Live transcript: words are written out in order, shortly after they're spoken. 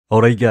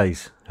Alright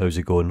guys, how's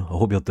it going? I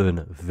hope you're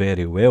doing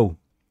very well.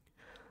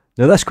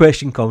 Now this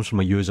question comes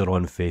from a user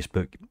on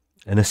Facebook,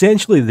 and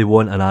essentially they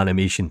want an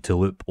animation to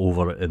loop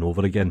over and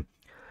over again.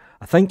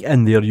 I think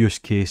in their use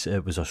case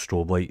it was a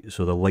strobe light,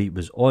 so the light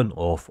was on,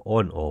 off,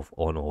 on, off,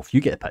 on, off.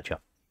 You get the picture.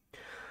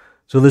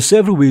 So there's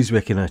several ways we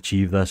can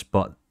achieve this,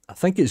 but I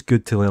think it's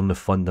good to learn the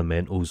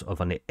fundamentals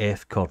of an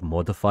F-curve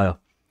modifier.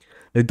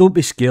 Now don't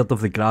be scared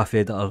of the graph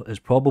editor, it's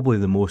probably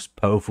the most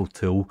powerful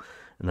tool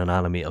in an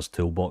animator's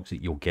toolbox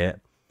that you'll get.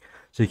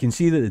 So you can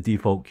see that the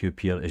default cube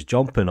here is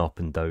jumping up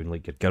and down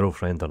like your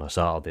girlfriend on a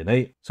Saturday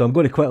night. So I'm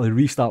going to quickly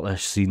restart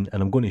this scene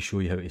and I'm going to show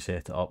you how to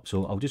set it up.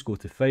 So I'll just go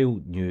to File,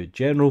 New,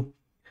 General.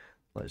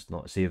 Let's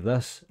not save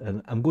this.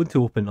 And I'm going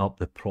to open up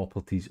the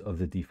properties of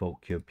the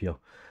default cube here.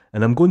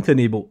 And I'm going to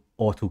enable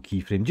auto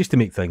keyframe just to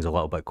make things a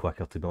little bit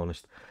quicker, to be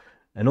honest.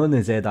 And on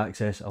the Z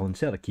axis, I'll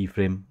insert a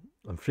keyframe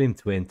on frame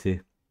 20.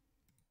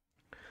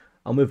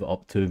 I'll move it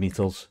up 2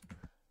 meters.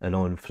 And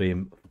on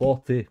frame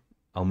 40,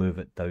 I'll move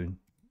it down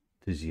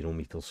to 0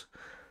 meters.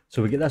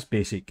 So we get this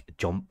basic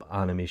jump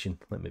animation.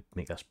 Let me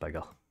make this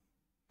bigger,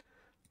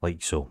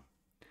 like so.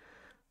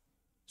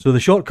 So the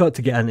shortcut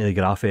to get into the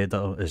graph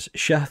editor is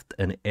Shift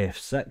and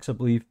F6, I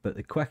believe, but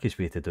the quickest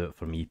way to do it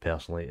for me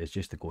personally is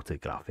just to go to the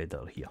graph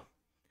editor here.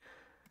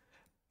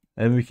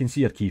 And we can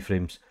see our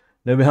keyframes.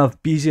 Now we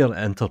have Bezier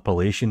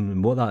interpolation,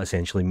 and what that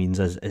essentially means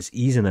is it's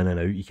easing in and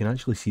out. You can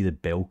actually see the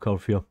bell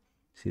curve here.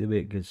 See the way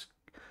it goes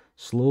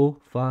slow,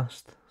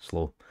 fast,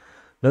 slow.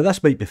 Now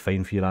this might be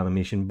fine for your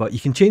animation, but you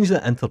can change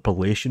the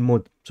interpolation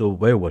mode. So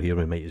while we're here,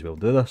 we might as well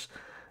do this.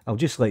 I'll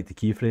just select the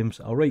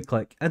keyframes, I'll right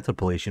click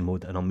interpolation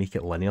mode and I'll make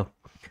it linear.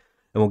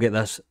 And we'll get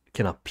this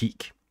kind of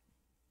peak,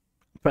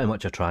 pretty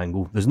much a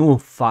triangle. There's no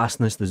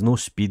fastness, there's no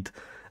speed,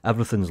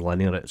 everything's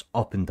linear, it's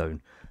up and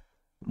down.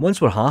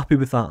 Once we're happy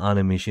with that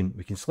animation,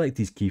 we can select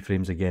these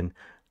keyframes again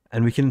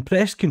and we can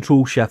press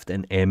Ctrl Shift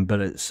and M, but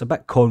it's a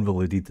bit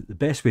convoluted. The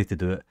best way to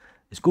do it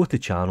is go to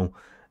Channel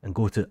and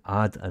go to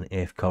Add an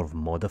F-curve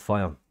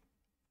modifier.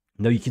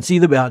 Now you can see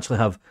that we actually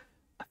have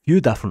a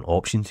few different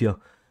options here,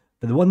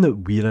 but the one that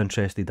we're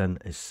interested in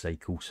is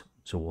cycles.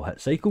 So we'll hit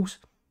cycles,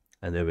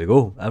 and there we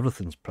go.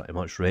 Everything's pretty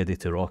much ready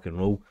to rock and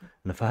roll.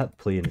 And if I hit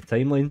play in the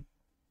timeline,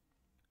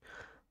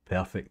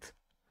 perfect.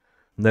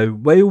 Now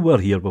while we're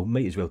here, we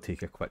might as well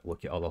take a quick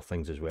look at other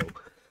things as well.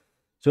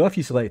 So if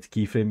you select a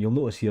keyframe, you'll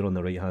notice here on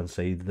the right hand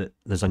side that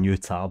there's a new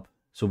tab.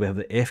 So we have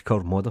the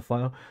F-curve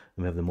modifier and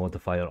we have the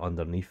modifier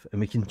underneath, and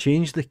we can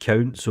change the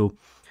count. So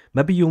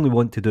maybe you only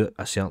want to do it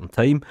a certain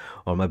time,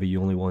 or maybe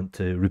you only want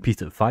to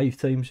repeat it 5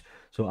 times.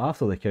 So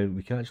after the count,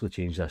 we can actually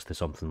change this to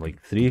something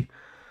like 3.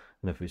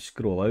 And if we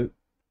scroll out,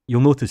 you'll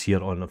notice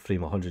here on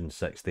frame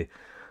 160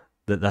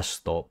 that this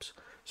stops.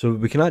 So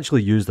we can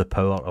actually use the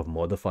power of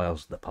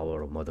modifiers,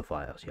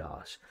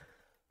 yes.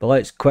 But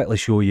let's quickly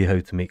show you how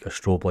to make a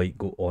strobe light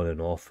go on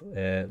and off.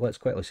 Let's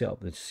quickly set up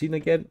the scene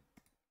again.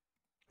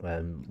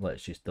 And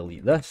let's just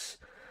delete this.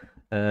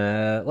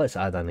 Let's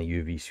add in a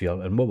UV sphere,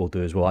 and what we'll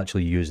do is we'll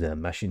actually use the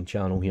emission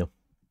channel here.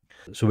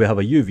 So we have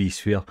a UV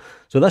sphere.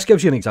 So this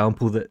gives you an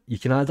example that you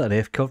can add an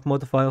F-curve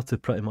modifier to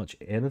pretty much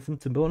anything,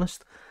 to be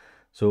honest.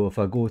 So if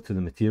I go to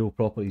the material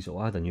properties,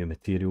 I'll add a new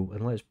material,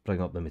 and let's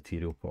bring up the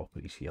material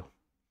properties here.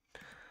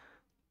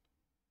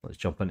 Let's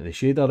jump into the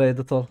shader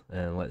editor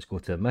and let's go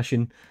to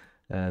emission,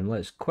 and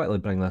let's quickly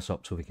bring this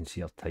up so we can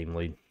see our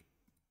timeline.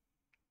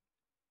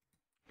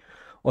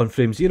 On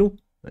frame 0,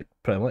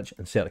 pretty much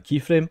insert a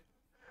keyframe.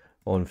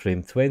 On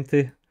frame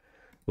 20,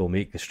 we'll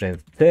make the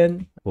strength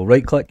 10. We'll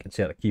right click,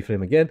 insert a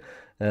keyframe again,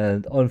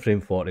 and on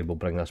frame 40, we'll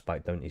bring this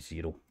back down to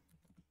 0.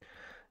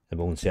 And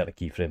we'll insert a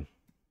keyframe.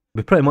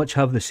 We pretty much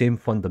have the same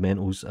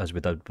fundamentals as we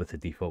did with the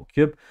default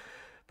cube,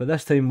 but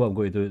this time what I'm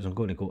going to do is I'm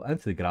going to go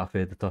into the graph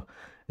editor,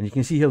 and you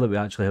can see here that we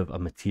actually have a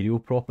material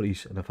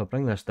properties. And if I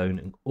bring this down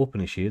and open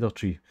a shader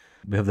tree,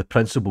 we have the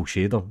principal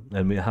shader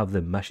and we have the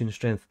emission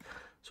strength.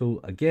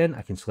 So again,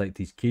 I can select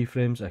these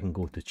keyframes, I can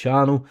go to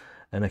channel,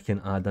 and I can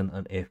add in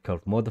an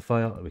F-curve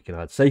modifier, we can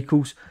add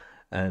cycles,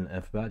 and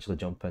if we actually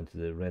jump into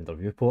the render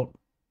viewport,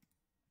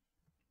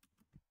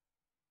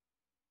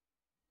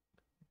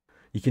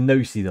 you can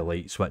now see the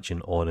light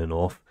switching on and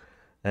off.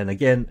 And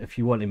again, if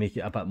you want to make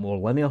it a bit more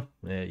linear,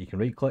 you can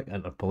right click,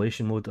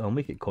 interpolation mode. I'll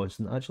make it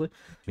constant actually.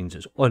 It means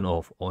it's on,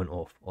 off, on,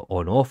 off,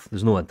 on, off.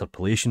 There's no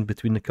interpolation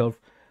between the curve.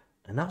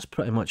 And that's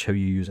pretty much how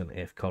you use an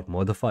F-curve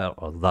modifier,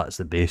 or that's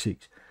the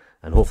basics.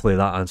 And hopefully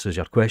that answers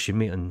your question,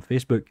 mate, on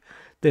Facebook.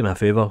 Do me a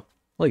favour,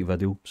 like the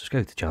video,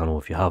 subscribe to the channel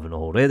if you haven't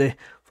already,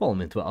 follow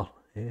me on Twitter,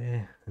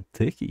 and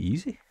take it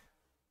easy.